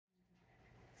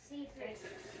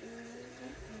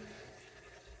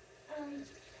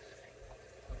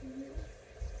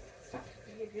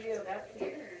video that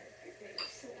clear.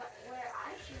 So where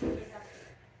I shoot is up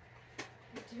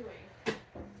doing.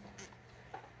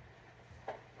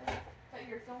 But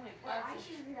you're filming.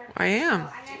 I am.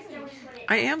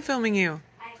 I am filming you.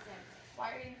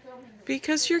 Why are you filming me?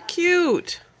 Because you're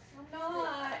cute. I'm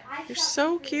not. You're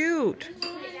so cute.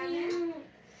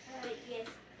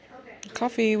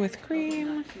 Coffee with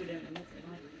cream.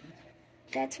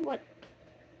 That's what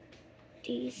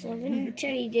D7.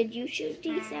 Teddy, did you shoot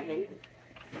D7?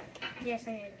 Yes,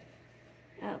 I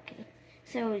did. Okay.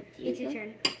 So It's your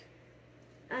turn.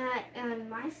 on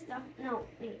my stuff. No,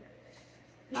 wait.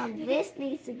 This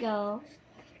needs to go.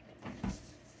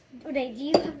 Okay, do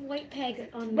you have white peg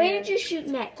on Where did you shoot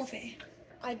next? Okay.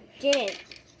 I did.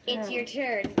 It's Oh. your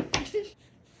turn.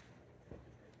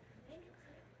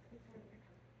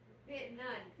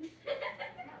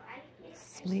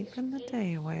 Sleeping the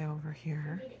day away over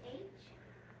here.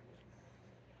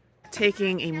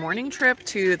 Taking a morning trip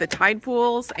to the tide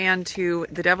pools and to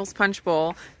the Devil's Punch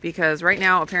Bowl because right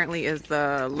now apparently is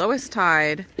the lowest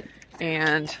tide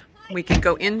and we can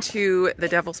go into the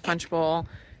Devil's Punch Bowl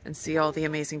and see all the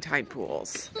amazing tide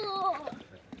pools.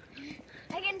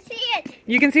 I can see it.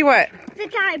 You can see what? The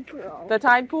tide pool. The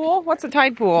tide pool? What's a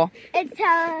tide pool? It's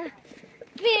a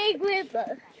big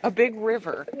river. A big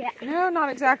river. Yeah. No, not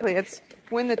exactly. It's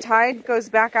when the tide goes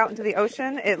back out into the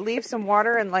ocean, it leaves some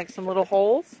water and like some little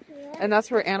holes. And that's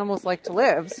where animals like to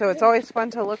live. So it's always fun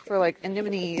to look for like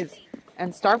anemones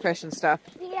and starfish and stuff.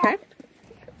 Yeah. Okay?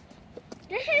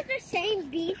 This is the same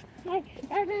beach. Like,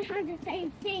 doesn't have the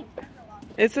same thing.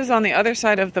 This is on the other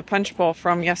side of the punch bowl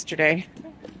from yesterday.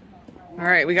 All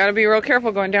right, we got to be real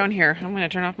careful going down here. I'm going to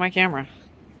turn off my camera.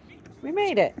 We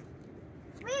made it.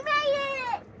 We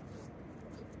made it!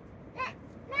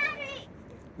 Daddy!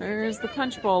 There's the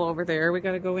punch bowl over there. We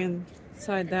got to go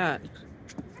inside that.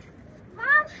 Mom,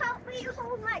 help me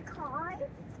hold my car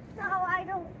so I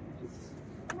don't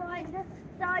so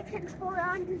I can hold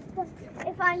on to stuff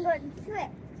if I'm going to slip.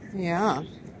 Yeah.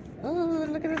 Oh,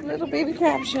 look at this little baby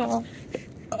crab shell.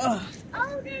 Ugh,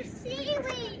 Oh, there's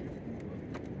seaweed!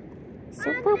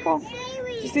 so Mom, purple. there's You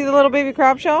seaweed! see the little baby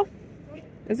crab shell?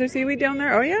 Is there seaweed down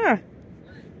there? Oh, yeah.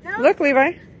 No? Look,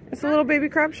 Levi. It's a little baby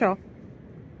crab shell.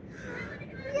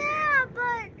 Yeah,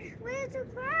 but where's the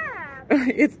crab?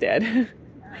 It's dead.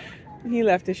 He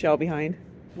left his shell behind.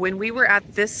 When we were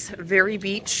at this very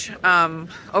beach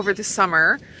over the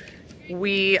summer,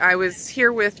 I was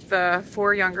here with the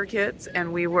 4 younger kids,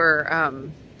 and we were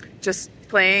just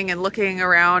playing and looking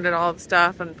around at all the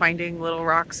stuff and finding little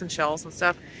rocks and shells and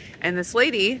stuff. And this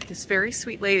lady, this very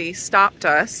sweet lady, stopped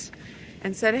us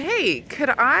and said, "Hey, could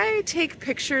I take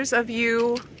pictures of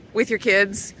you with your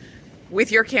kids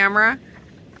with your camera?"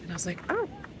 And I was like, "Oh,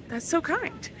 that's so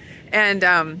kind."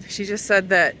 And she just said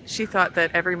that she thought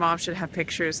that every mom should have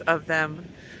pictures of them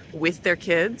with their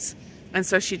kids. And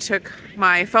so she took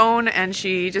my phone and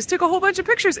she just took a whole bunch of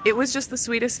pictures. It was just the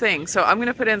sweetest thing. So I'm going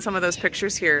to put in some of those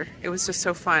pictures here. It was just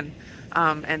so fun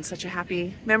and such a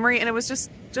happy memory. And it was just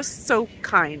so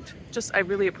kind. I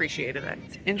really appreciated it.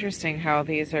 It's interesting how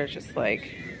these are just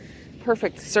like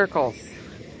perfect circles.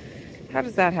 How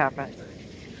does that happen?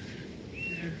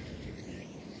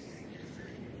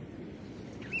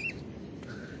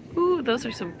 Ooh, those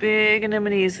are some big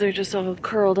anemones. They're just all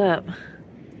curled up.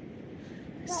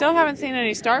 Still haven't seen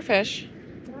any starfish.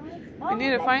 We need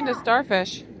to find a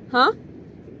starfish. Huh?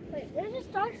 Wait, there's a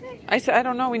starfish? I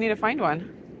don't know. We need to find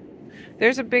one.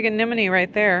 There's a big anemone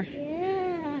right there.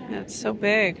 Yeah. It's so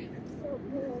big.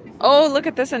 Oh, look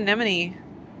at this anemone.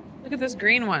 Look at this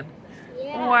green one.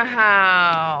 Yeah.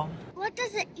 Wow. What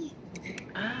does it eat?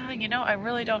 You know, I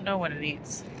really don't know what it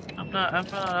eats. I'm not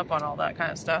up on all that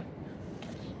kind of stuff.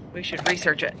 We should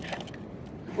research it.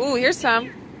 Ooh, here's some.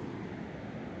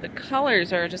 The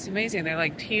colors are just amazing. They're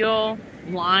like teal,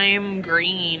 lime,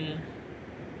 green.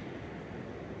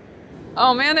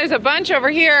 Oh man, there's a bunch over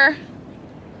here.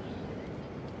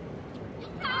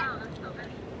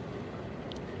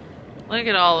 Look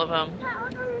at all of them.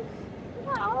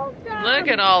 Look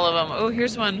at all of them. Oh,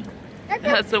 here's one.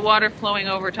 That's the water flowing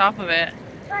over top of it.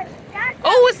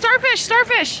 Oh, it's starfish,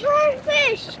 starfish.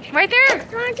 Starfish! Right there.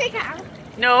 Do you want to take it out?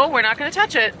 No, we're not going to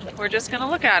touch it. We're just going to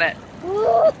look at it.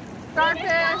 Ooh. Starfish.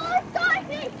 Oh,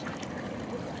 starfish!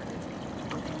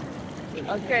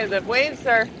 Okay, the waves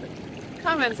are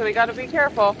coming, so we got to be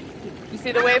careful. You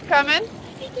see the wave coming?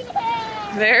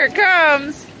 There it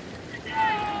comes.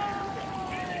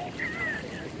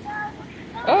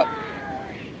 Oh.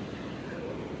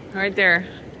 Right there.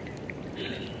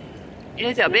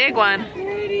 It's a big one.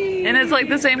 And it's like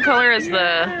the same color as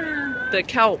the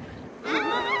kelp. A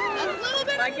little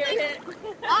bit.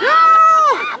 Oh!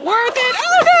 Oh, worth it.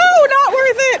 Oh no, not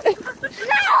worth it.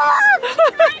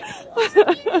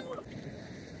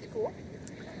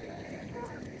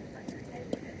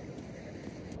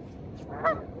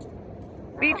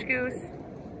 Beach goose.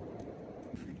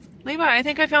 Levi, I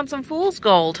think I found some fool's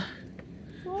gold.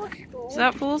 Fool's gold? Is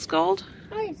that fool's gold?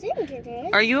 I think it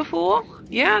is. Are you a fool?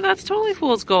 Yeah, that's totally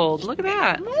fool's gold. Look at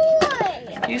that. More.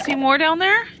 Do you see more down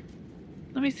there?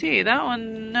 Let me see. That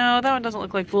one, no, that one doesn't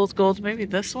look like fool's gold. Maybe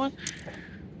this one?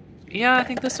 Yeah, I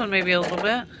think this one maybe a little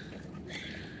bit.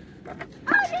 Oh,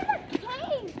 there's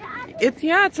a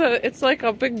cave. It's like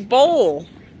a big bowl.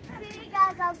 Big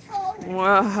as a pole.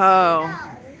 Whoa.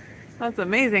 That's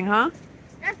amazing, huh?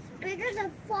 That's bigger than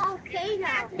a volcano.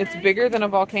 It's bigger than a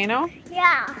volcano?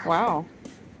 Yeah. Wow.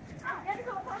 Yeah.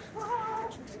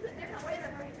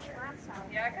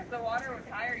 Yeah, because the water was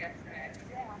higher yesterday.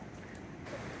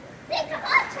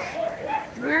 Yeah.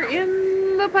 We're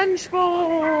in the punch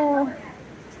bowl.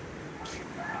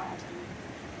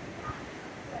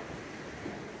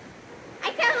 I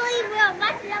can't believe we're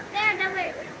much up there and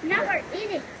never in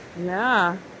it.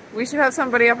 Yeah. We should have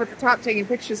somebody up at the top taking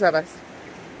pictures of us.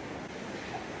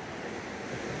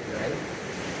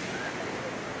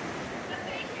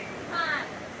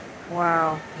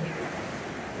 Wow.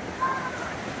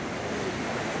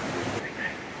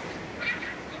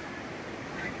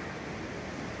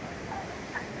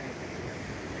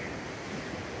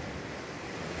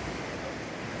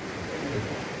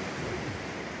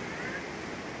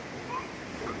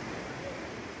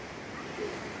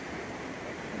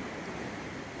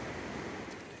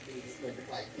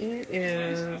 It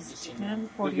is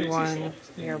 10:41.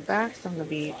 We are back from the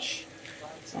beach,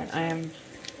 and I am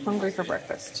hungry for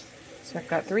breakfast. So I've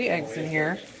got 3 eggs in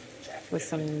here with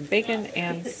some bacon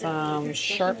and some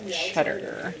sharp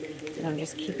cheddar. And I'm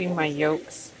just keeping my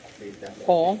yolks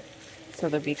whole so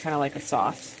they'll be kind of like a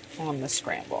sauce on the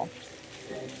scramble.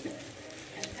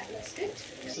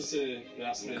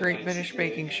 Great British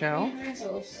Baking Show.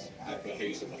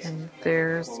 And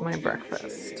there's my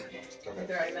breakfast.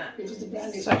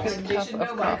 Second cup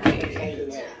of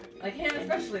coffee. Like him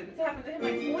especially, this happened to him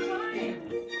like 4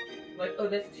 times. Like, oh,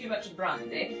 there's too much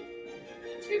brandy.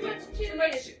 Too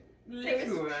much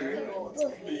liquor.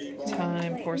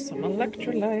 Time for some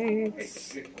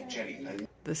electrolytes.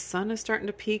 The sun is starting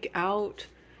to peek out,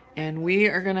 and we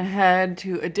are gonna head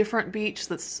to a different beach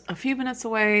that's a few minutes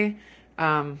away.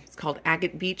 It's called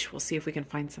Agate Beach. We'll see if we can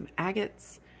find some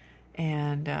agates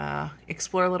and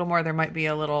explore a little more. There might be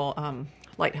a little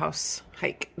lighthouse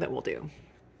hike that we'll do.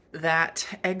 That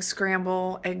egg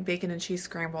scramble, egg bacon and cheese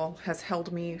scramble has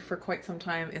held me for quite some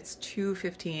time. It's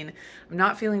 2:15. I'm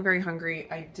not feeling very hungry.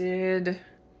 I did,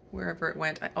 wherever it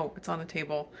went, oh, it's on the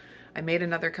table. I made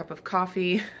another cup of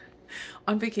coffee.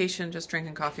 On vacation, just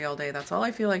drinking coffee all day. That's all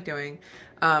I feel like doing.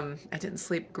 I didn't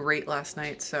sleep great last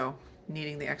night, so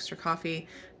needing the extra coffee.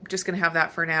 I'm just gonna have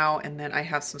that for now, and then I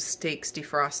have some steaks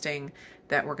defrosting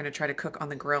that we're gonna try to cook on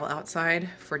the grill outside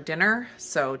for dinner.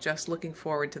 So just looking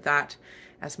forward to that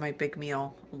as my big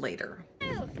meal later.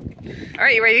 All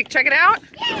right, you ready to check it out?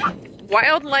 Yeah.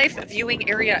 Wildlife viewing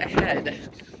area ahead.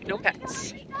 No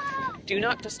pets. Do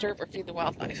not disturb or feed the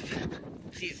wildlife.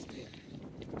 Jeez.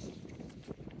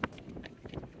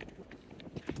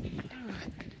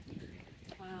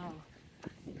 Wow.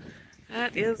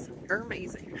 That is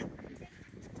amazing.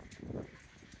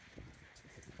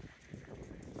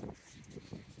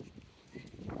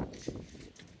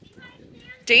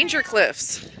 Danger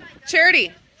cliffs.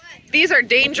 Charity, these are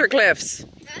danger cliffs.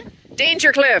 Huh?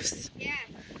 Danger cliffs. Yeah.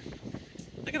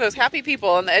 Look at those happy people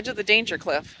on the edge of the danger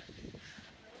cliff.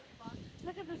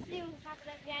 Look at the sea on top of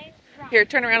that giant rock. Here,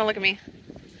 turn around and look at me.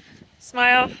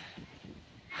 Smile.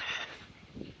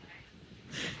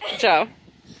 Good job.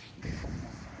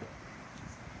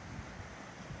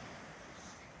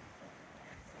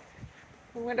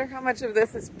 I wonder how much of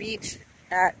this is beach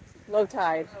at low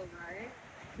tide. Oh, right?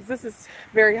 Because this is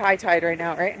very high tide right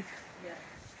now, right?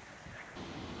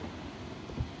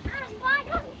 Why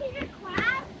don't you see the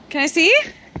crab? Can I see?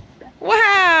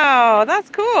 Wow, that's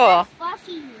cool.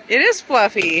 Fluffy. It is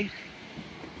fluffy.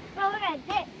 Oh, look at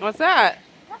this. What's that?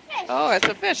 What's this? Oh, it's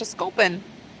a fish, a sculpin.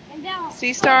 And then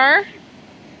Sea star,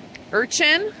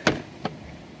 urchin,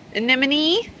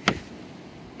 anemone,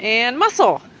 and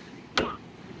mussel.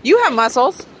 You have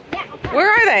mussels. yeah.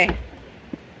 Where are they?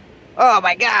 Oh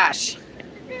my gosh.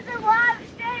 There's a lot of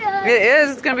stairs. It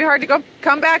is. It's going to be hard to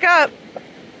come back up.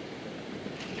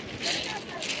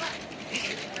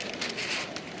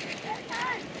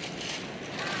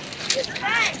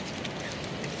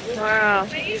 Wow.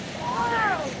 These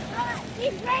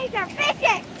rays are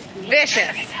vicious.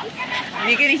 Vicious.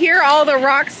 You can hear all the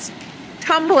rocks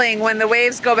tumbling when the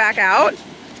waves go back out.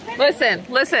 Listen,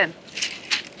 listen.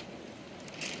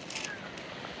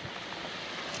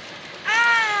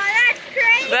 Oh, that's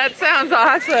great. That sounds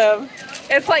awesome.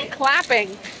 It's like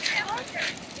clapping.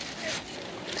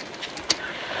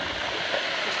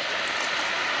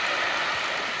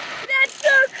 That's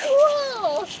so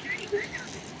cool.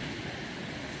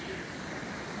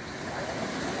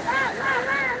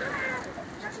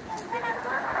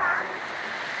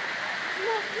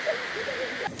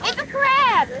 It's a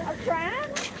crab. A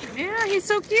crab? Yeah, he's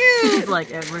so cute. He's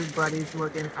like, everybody's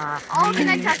looking at Oh, can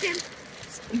I touch him?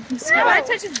 I want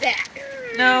to touch his back.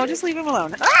 No, just leave him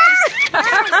alone. Don't leave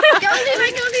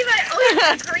it. Oh,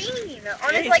 it's green.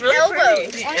 On his like really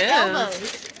elbows. pretty. On He his is.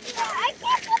 elbows. I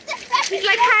can't put this back. He's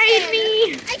like, hide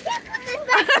me. I can't put this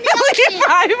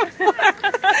back.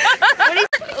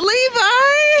 Levi!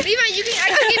 Levi, I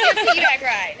can give you a piggyback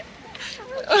ride.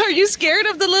 Are you scared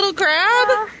of the little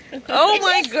crab? Oh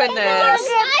my goodness.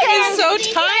 He's so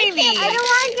tiny. I don't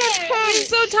want to get pinned. He's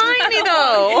so tiny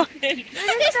though.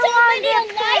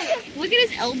 Look at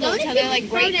his elbows, how they're like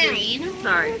bright green.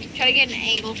 Sorry. Try to get an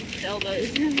angle from his elbows.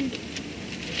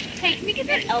 Hey, can we get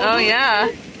that elbow? Oh yeah.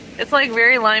 It's like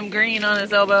very lime green on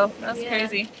his elbow. That's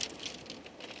crazy.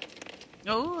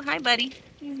 Oh, hi buddy.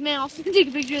 His mouth. Take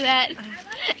a picture of that.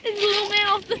 His little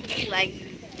mouth. Like,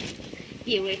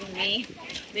 get away from me.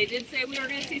 They did say we were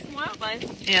going to see some wildlife.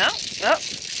 Yeah. Oh,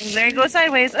 there you go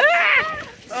sideways. Ah!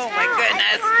 Oh my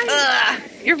goodness. Ugh.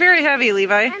 You're very heavy,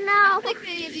 Levi. I don't think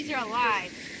any of these are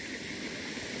alive.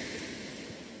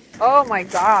 Oh my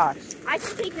gosh. I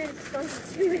can take that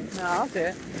exposure to it. No, I'll do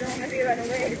it. Don't have you run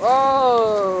away.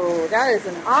 Oh, that is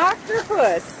an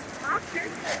octopus.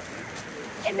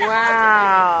 It's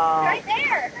Wow. right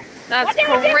there. That's What the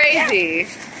hell is crazy.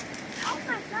 Oh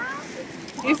my god.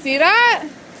 You see that?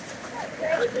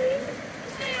 Crazy.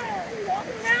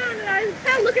 Walking around and I was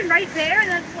kind of looking right there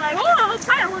and it's like, oh, a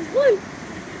pile of glue.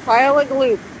 Pile of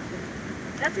gloop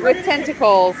That's what with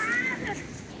tentacles.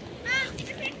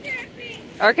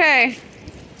 Okay.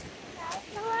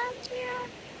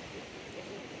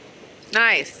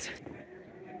 Nice.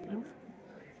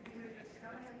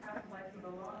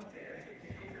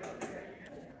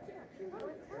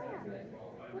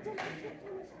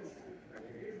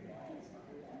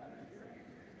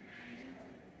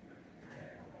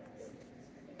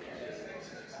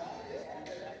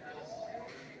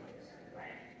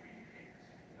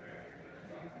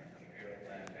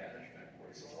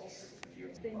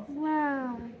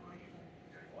 Wow.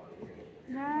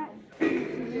 That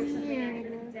is weird.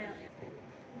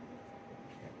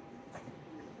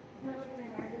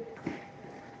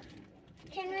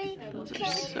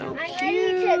 So I'm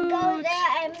ready to go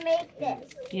there and make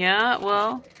this. yeah,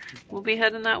 well, we'll be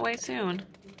heading that way soon.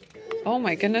 Oh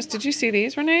my goodness, did you see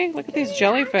these, Renee? Look at these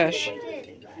jellyfish.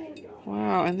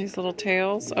 Wow, and these little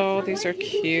tails. Oh, these are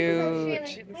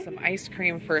cute. Some ice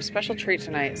cream for a special treat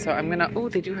tonight. So I'm gonna, oh,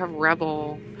 they do have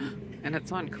Rebel and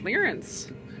it's on clearance.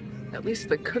 At least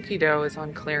the cookie dough is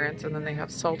on clearance, and then they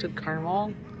have salted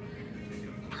caramel.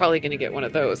 Probably gonna get one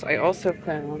of those. I also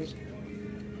found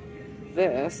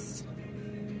this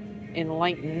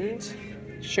enlightened,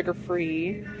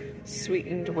 sugar-free,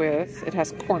 sweetened with, it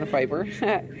has corn fiber.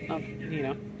 Not, you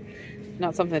know,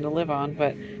 not something to live on,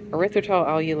 but erythritol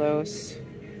allulose,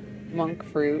 monk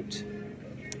fruit.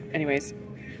 Anyways,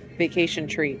 vacation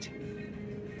treat.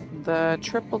 The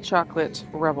triple chocolate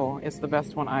Rebel is the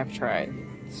best one I've tried,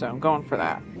 so I'm going for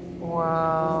that.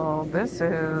 Well, this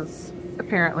is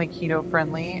apparently keto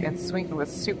friendly. It's sweetened with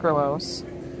sucralose,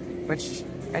 which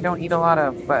I don't eat a lot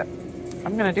of, but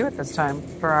I'm gonna do it this time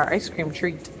for our ice cream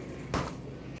treat.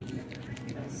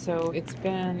 So it's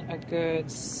been a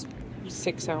good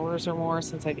 6 hours or more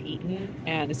since I've eaten,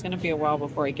 and it's gonna be a while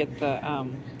before I get the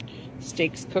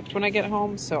steaks cooked when I get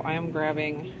home. So I am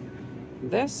grabbing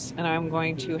this, and I'm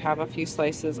going to have a few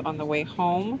slices on the way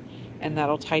home, and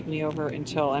that'll tide me over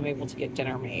until I'm able to get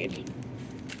dinner made.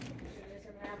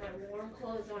 Warm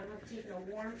clothes on. I'm taking a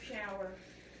warm shower.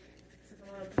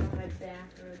 I'm gonna put my back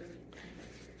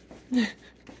or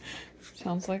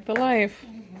Sounds like the life.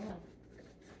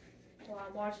 Well,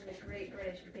 I'm watching the Great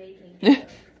British Baking Show.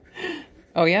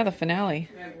 Oh yeah, the finale.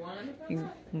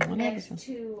 One Next episode.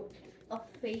 to a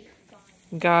fake fire.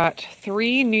 Got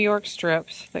 3 New York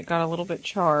strips that got a little bit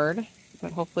charred,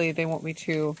 but hopefully they won't be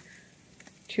too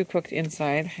cooked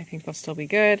inside. I think they'll still be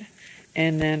good.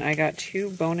 And then I got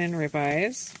 2 bone-in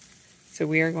ribeyes. So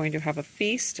we are going to have a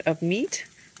feast of meat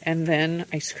and then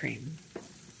ice cream.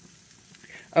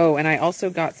 Oh, and I also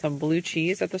got some blue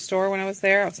cheese at the store when I was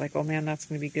there. I was like, oh man, that's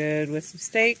going to be good with some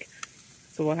steak.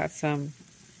 So we'll have some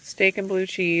steak and blue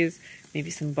cheese, maybe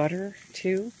some butter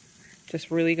too. Just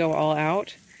really go all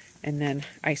out, and then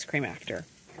ice cream after.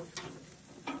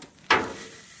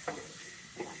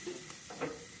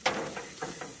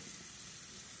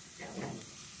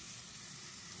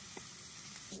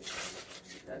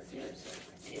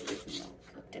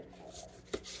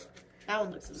 That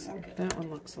one looks so good. That one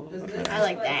looks a little bit better. I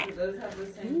like that. Those have the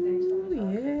same Ooh, things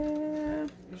on the top. yeah.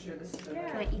 You sure this is the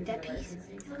Can I eat that piece?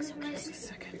 It looks so good. Just a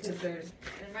second. Because there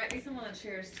might be some on the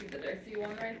chairs too, but I see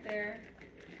one right there.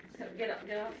 Get up,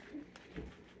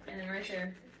 and then right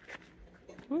there.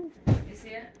 Ooh. You see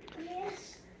it?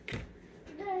 Yes.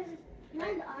 There's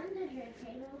one on the drink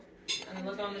table. And then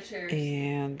look on the chairs.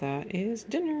 And that is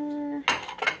dinner.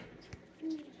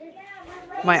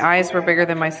 My eyes were bigger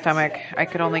than my stomach. I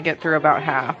could only get through about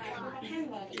half.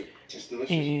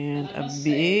 And a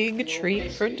big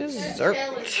treat for dessert.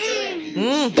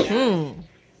 Mm-hmm.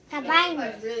 Combine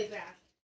really fast.